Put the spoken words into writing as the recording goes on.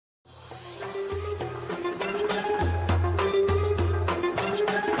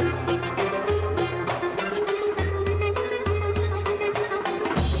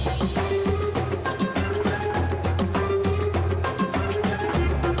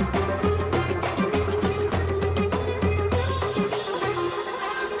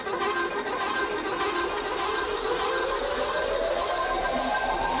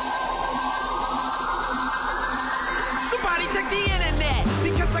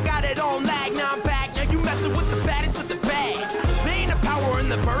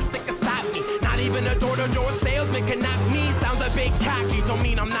big cocky don't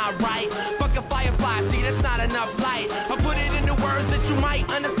mean I'm not right. Fuck a firefly, see that's not enough light. I put it into words that you might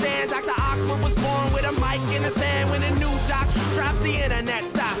understand. Dr. Awkward was born with a mic in his hand. When a new doc drops, the internet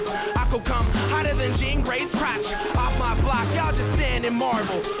stops. I could come hotter than Jean Grey's crotch. Off my block, y'all just stand and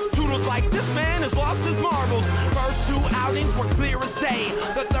marvel. Toodles like this man has lost his marbles. First two outings were clear as day.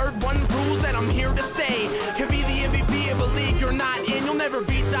 The third one proves that I'm here to stay. Can be the MVP of a league you're not in. You'll never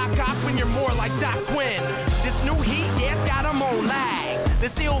beat Doc Ock when you're more like Doc Quinn. This new heat, yeah, it's got him on lag.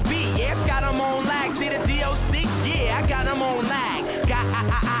 This LB, yeah, it's got him on lag. See the DOC, yeah, I got him on lag.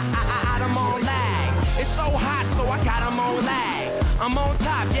 Got him on lag. It's so hot, so I got him on lag. I'm on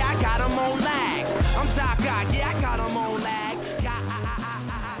top, yeah, I got him on lag. I'm Doc Ock, yeah, I got him on lag. Got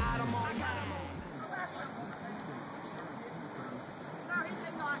him on lag. No, he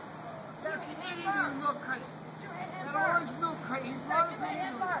did not. Yes, he did eat in the milk crate. That orange milk crate, he's running for you.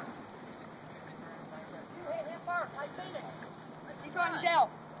 You hit him first, I seen it. He's going to jail.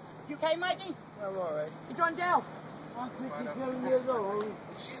 You okay, Mikey? I'm alright. He's going to jail. I'm 67 years old.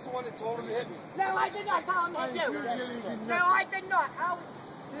 She's the one that told him to hit me. No, I did not tell him to hit you. No, I did not. I was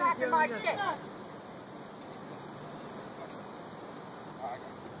knocking my shit.